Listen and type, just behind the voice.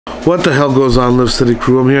What the hell goes on, Live City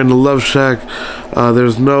crew? I'm here in the Love Shack.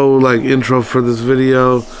 There's no like intro for this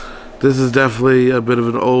video. This is definitely a bit of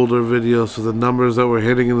an older video, so the numbers that we're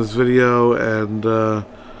hitting in this video and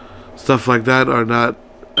stuff like that are not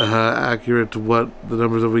accurate to what the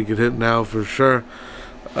numbers that we could hit now for sure.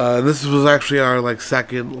 This was actually our like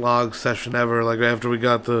second log session ever, like after we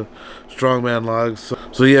got the Strongman logs.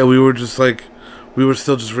 So yeah, we were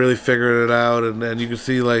still just really figuring it out, and you can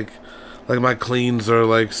see like my cleans are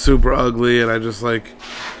like super ugly, and I think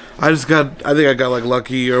I got like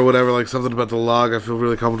lucky or whatever, like something about the log. I feel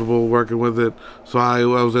really comfortable working with it, so I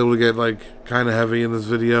was able to get like kind of heavy in this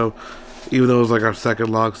video, even though it was like our second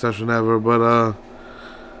log session ever. But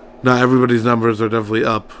not everybody's numbers are definitely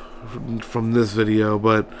up from this video,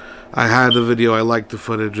 but I had the video, I liked the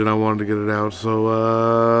footage, and I wanted to get it out,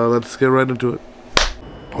 so let's get right into it.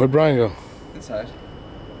 Where'd Brian go? Inside.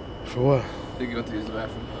 For what? I think he went to use the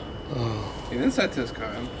bathroom. Oh. He's inside to his car.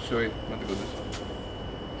 I'm sure he went to go this way.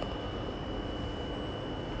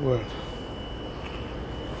 Where?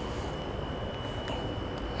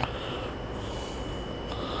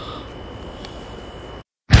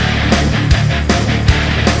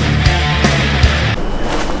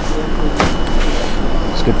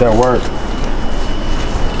 Let's get that work.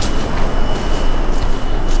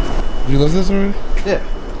 You live this already? Yeah.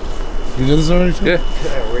 You did this already too?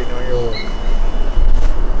 Yeah, waiting on your order.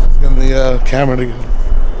 Let's get the camera to go.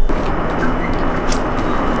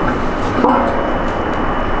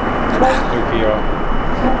 New PO.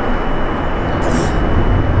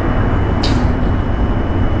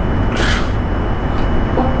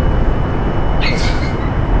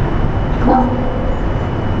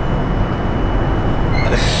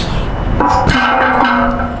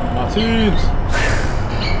 Teams.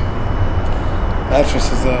 Mattress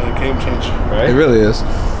is a game changer. Right? It really is.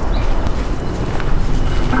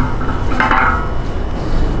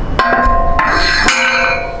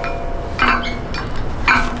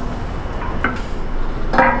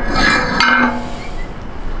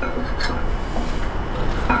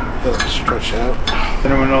 Doesn't stretch out.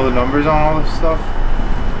 Anyone know the numbers on all this stuff?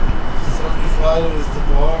 75 is the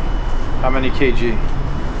bar. How many kg?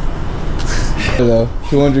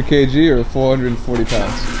 200 kg or 440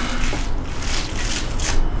 pounds?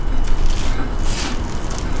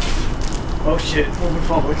 Oh shit, moving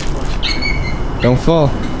forward too much. Don't fall.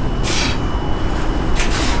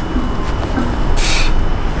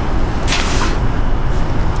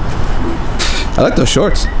 I like those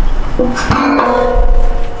shorts.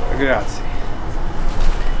 Grazie.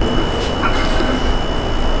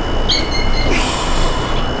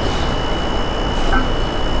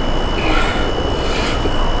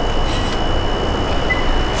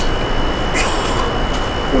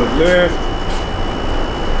 Good lift.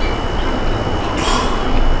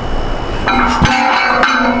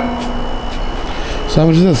 So how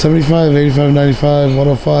much is that? 75, 85, 95,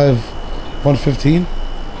 105, 115?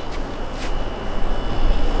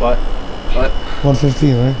 What?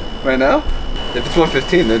 115, right? Right now? If it's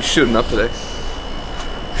 115, then it's shooting up today.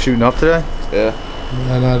 Shooting up today? Yeah.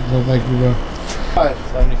 No, thank you, bro.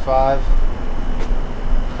 75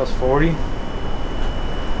 plus 40.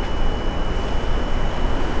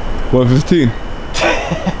 115.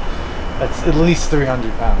 That's at least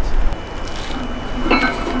 300 pounds.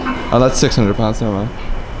 Oh, that's 600 pounds, never mind.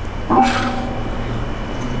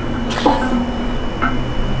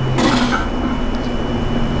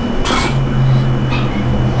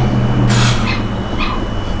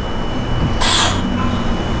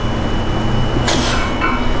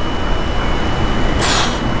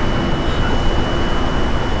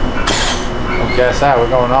 Guess that, we're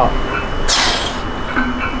going up.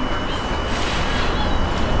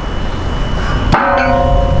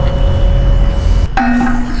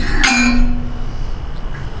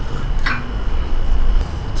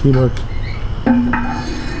 Teamwork.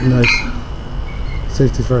 Nice.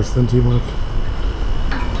 Safety first, then teamwork.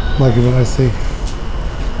 Like it when I see.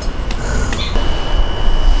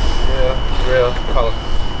 Yeah, real color.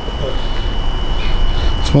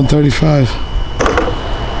 It's 135. I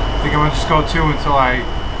think I'm gonna just go 2 until it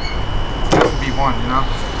has to be 1, you know?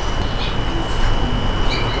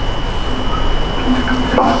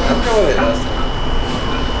 Let's go with it last time.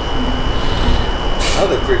 I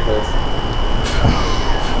like 3 quarters.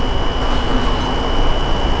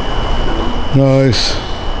 Nice.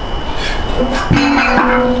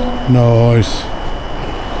 Nice.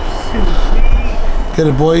 Get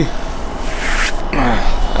it, boy.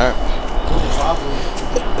 Alright.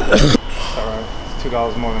 Alright, it's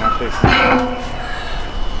 $2 more than I paid for.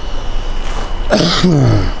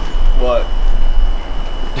 What?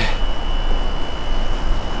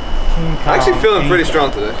 I'm actually feeling pretty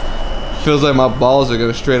strong today. Feels like my balls are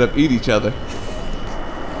gonna straight up eat each other.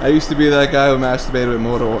 I used to be that guy who masturbated with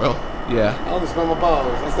motor oil. Yeah. I only smell my balls.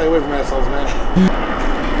 I stay away from assholes, man.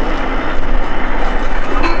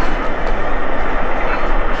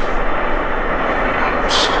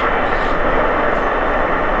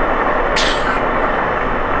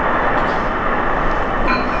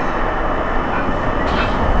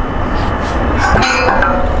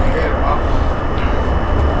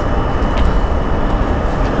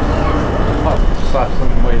 Slap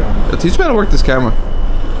some weight on it. Teach me how to work this camera.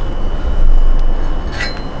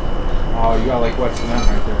 Oh, you got like wet cement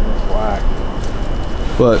right there. That's whack.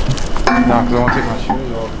 What? No, because I want to take my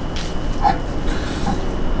shoes off.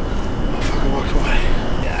 Walk away.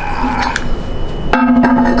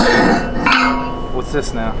 What's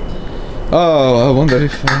this now? Oh,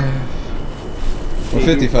 135.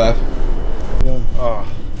 155. Yeah. Oh,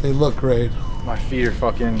 They look great. my feet are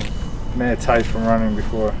fucking mad tight from running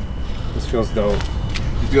before. This feels dope.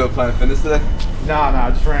 Did you go to Planet Fitness today? No,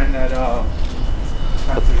 I just ran that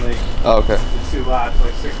Hudson Lake. Oh, okay. The 2 laps,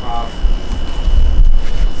 like 6 miles.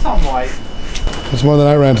 Something light. That's more than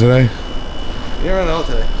I ran today. You ran all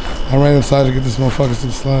today. I ran inside to get this motherfucker to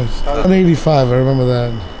the slides. 185, I remember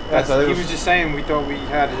that. That's, he was just saying we thought we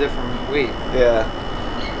had a different weight. Yeah.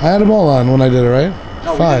 I had them all on when I did it, right?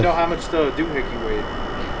 No, we 5. didn't know how much the doohickey weighed.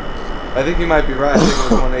 I think you might be right. I think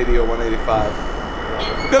it was 180 or 185.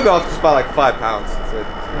 You could be off just by like 5 pounds. That's it.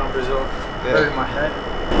 Numbers up. Yeah. Right in my head.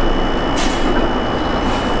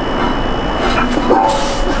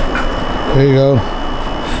 There you go.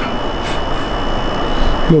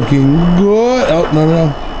 Looking good. Oh,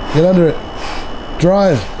 no. Get under it.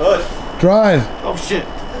 Drive. Push. Drive. Oh shit.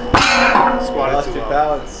 Squatted Lost too your low.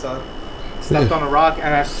 balance, son. Stepped on a rock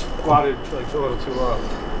and I squatted like a little too low.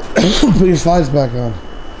 Put your slides back on.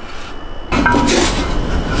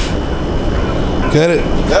 Get it.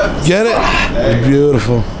 Yep. Get it. There you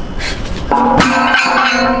Beautiful.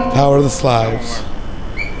 Power of the slides. go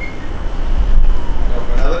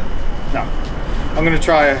for another? No. I'm gonna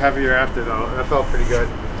try a heavier after though. That felt pretty good.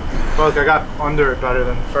 Look, I got under it better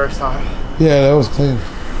than the first time. Yeah, that was clean. So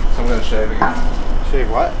I'm gonna shave again. Shave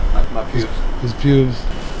what? My pubes. His pubes.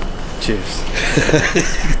 Cheers.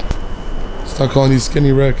 Start calling you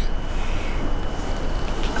Skinny Rick.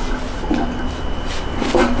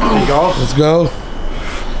 There you go. Let's go.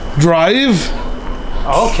 Drive.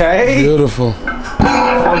 Okay. Beautiful.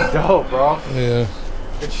 That was dope, bro. Yeah.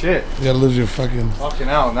 Good shit. You gotta lose your fucking. Fucking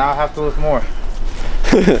hell. Now I have to lift more.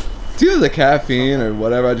 It's either the caffeine or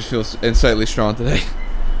whatever. I just feel insanely strong today.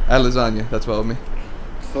 I had lasagna. That's what helped me.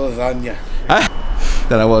 Lasagna.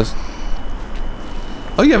 Than I was.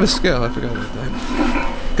 Oh, you have a scale. I forgot about that.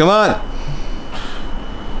 Come on.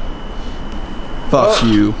 Fuck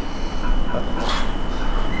you.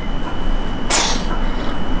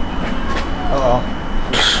 Uh-oh.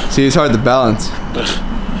 See, it's hard to balance. The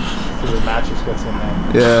mattress gets in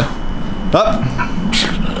there. Yeah. Up.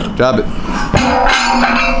 Drop it.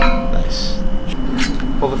 Nice.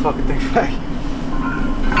 Pull the fucking thing back.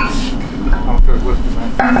 I'm gonna lift it,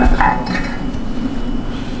 man.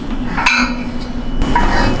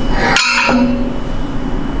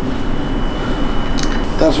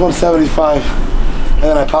 That's 175. And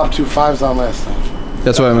then I popped 2 5s on last time.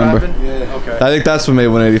 That's what I remember. Yeah. Okay. I think that's what made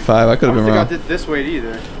 185. I could have been I wrong. did this weight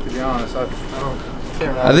either, to be honest. I can't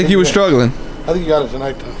remember. I think you were struggling. I think you got it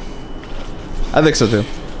tonight, though. I think so too.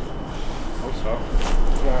 Hope so.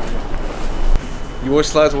 You wore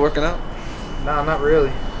slides while working out? Nah, not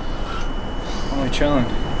really. Only chilling.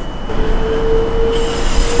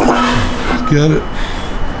 Get it.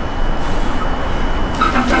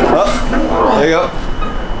 Oh, there you go.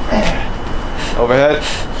 Overhead.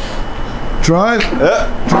 Drive. Yeah.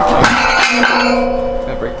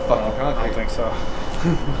 Gonna break the fucking I don't concrete. think so.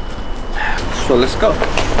 So let's go.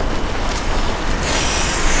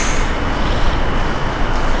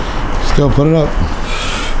 Let's go, put it up.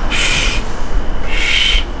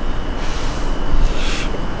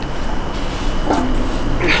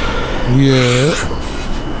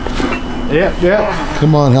 Yeah. Yeah.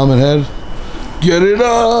 Come on, helmet head. Get it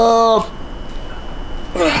up.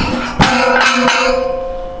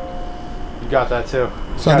 You got that too.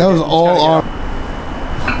 So that was all arm.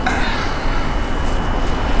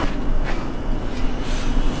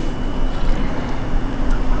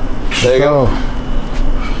 There you go.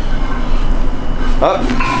 Up.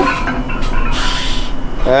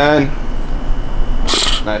 And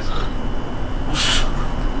nice.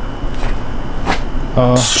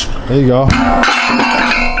 There you go.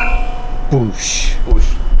 Boosh.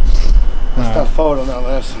 Whoosh. Step forward on that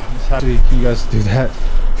last one. How do you guys do that?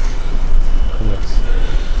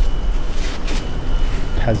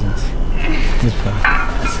 peasants.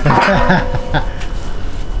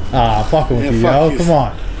 Ah, fucking with you, yo. Come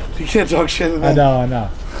on. You can't talk shit in that. I know.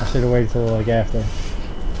 I should have waited till like after.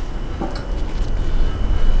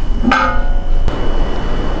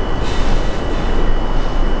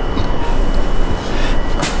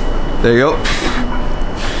 There you go.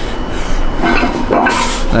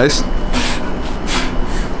 Nice.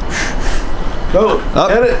 Go. Up.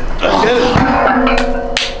 Get it. Get it.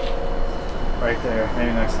 Right there.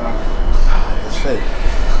 Maybe next time. It's fake.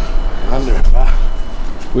 Under it, wow.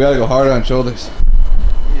 We gotta go harder on shoulders.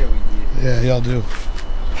 Yeah, y'all do.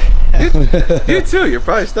 You too. You're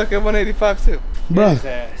probably stuck at 185 too. Bruh,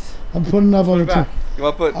 I'm putting up over back. You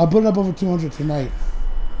want to put? I'm putting up over 200 tonight.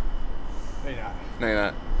 No, you're not. No, you're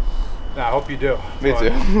not. Nah, I hope you do. Me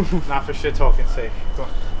too. Not for shit talking sake. Come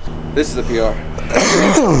on. This is a PR.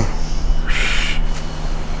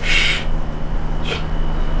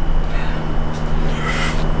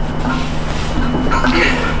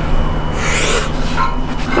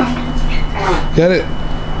 Get it.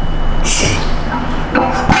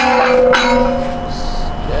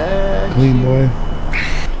 Clean, boy.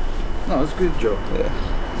 No, it's a good joke. Yeah.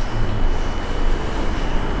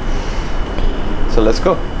 So let's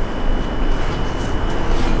go.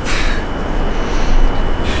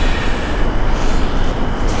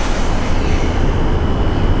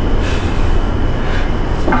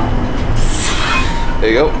 There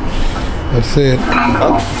you go. Let's see it.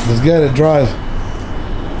 Up. Let's get it. Drive.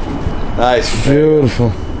 Nice.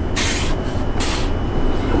 Beautiful.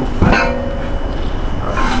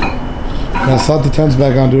 Now slot the tens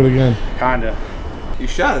back on. Do it again. Kinda. You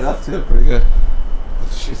shot it up too. Pretty good.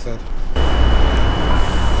 That's what she said.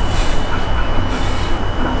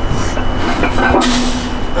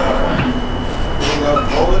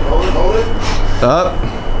 Hold it. Up.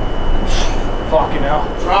 Fucking hell.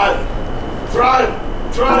 Drive.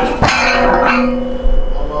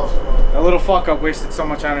 Almost. That little fuck up wasted so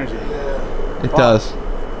much energy. Yeah. It does.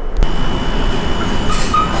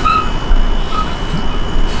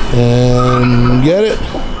 And get it.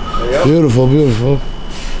 Beautiful.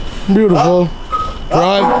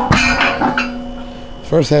 Drive.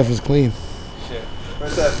 First half was clean. Shit.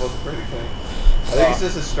 First half was pretty clean. I think it's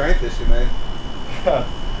just a strength issue, man.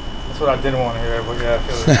 That's what I didn't want to hear, but yeah, I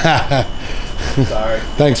feel it. Sorry.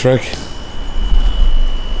 Thanks, Rick.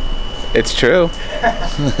 It's true.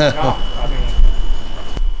 No, I mean,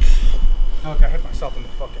 look, I hit myself in the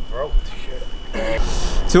fucking throat with shit.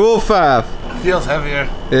 205. Feels heavier.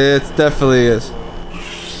 It definitely is.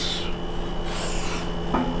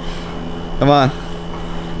 Come on.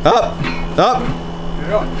 Up. Up.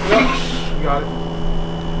 You got it.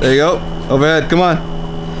 There you go. Overhead. Come on.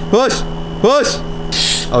 Push. Push.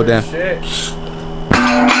 Oh, damn. Shit.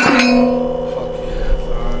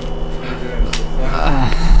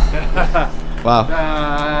 Wow.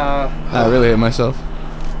 I really hit myself.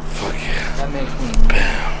 Fuck yeah. That makes me.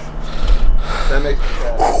 That makes me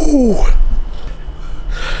sad. Ooh.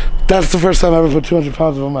 That's the first time I ever put 200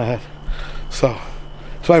 pounds on my head. So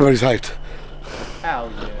everybody's hyped.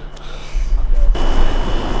 Hell yeah.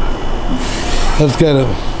 Let's get it.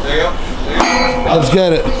 There you go. Let's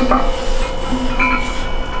get it.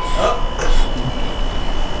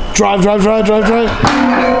 Drive.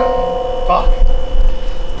 Fuck.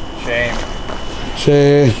 Shame.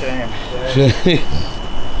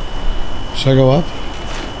 Should I go up?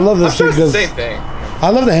 I love this thing It's the because same thing. I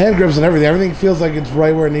love the hand grips and everything. Everything feels like it's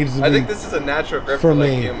right where it needs to be. I think this is a natural grip For for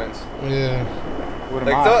like me. humans. Yeah. What am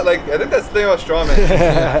Like, I? so, like I think that's the thing about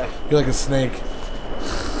Strongman. You're like a snake.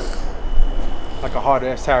 Like a hard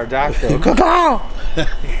ass pterodactyl.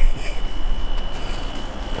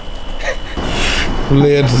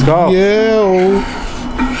 Let's go. Yeah.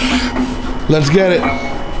 Let's get it.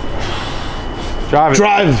 Drive it.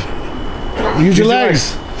 Drive. Use your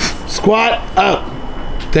legs. Squat up.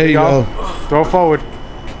 There you go. Throw forward.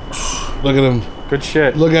 Look at him. Good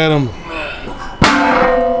shit. Look at him.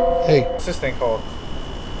 Hey, What's this thing called?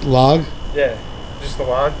 log. Yeah. Just the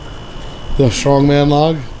log? The Strongman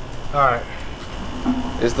log. Alright.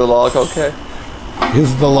 Is the log okay?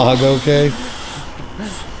 Is the log okay?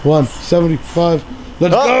 175.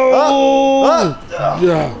 Let's go.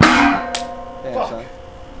 Yeah. Damn, son.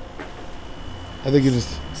 I think you just.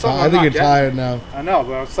 Something I I'm think not you're getting. tired now. I know,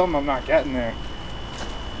 but something I'm not getting there.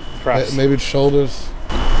 Press. Maybe it's shoulders.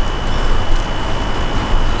 There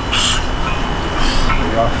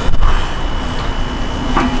you go.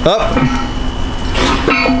 Up.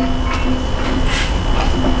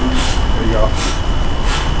 There you go.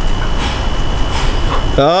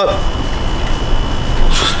 Up.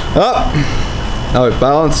 Up. Now we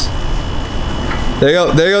balance. There you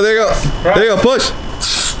go. There you go. There you go. There you go. Push.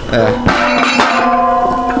 Yeah.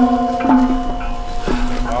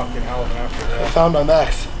 I found my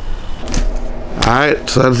max. Alright,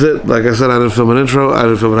 so that's it. Like I said, I didn't film an intro, I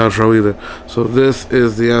didn't film an outro either. So this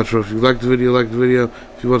is the outro. If you like the video, like the video.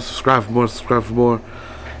 If you want to subscribe for more, subscribe for more.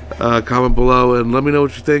 Comment below and let me know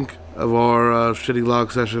what you think of our shitty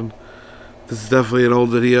log session. This is definitely an old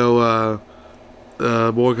video.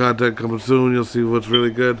 More content coming soon. You'll see what's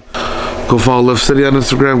really good. Go follow Lift City on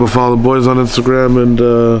Instagram. Go follow the boys on Instagram. And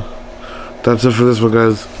that's it for this one,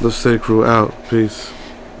 guys. Lift City Crew out. Peace.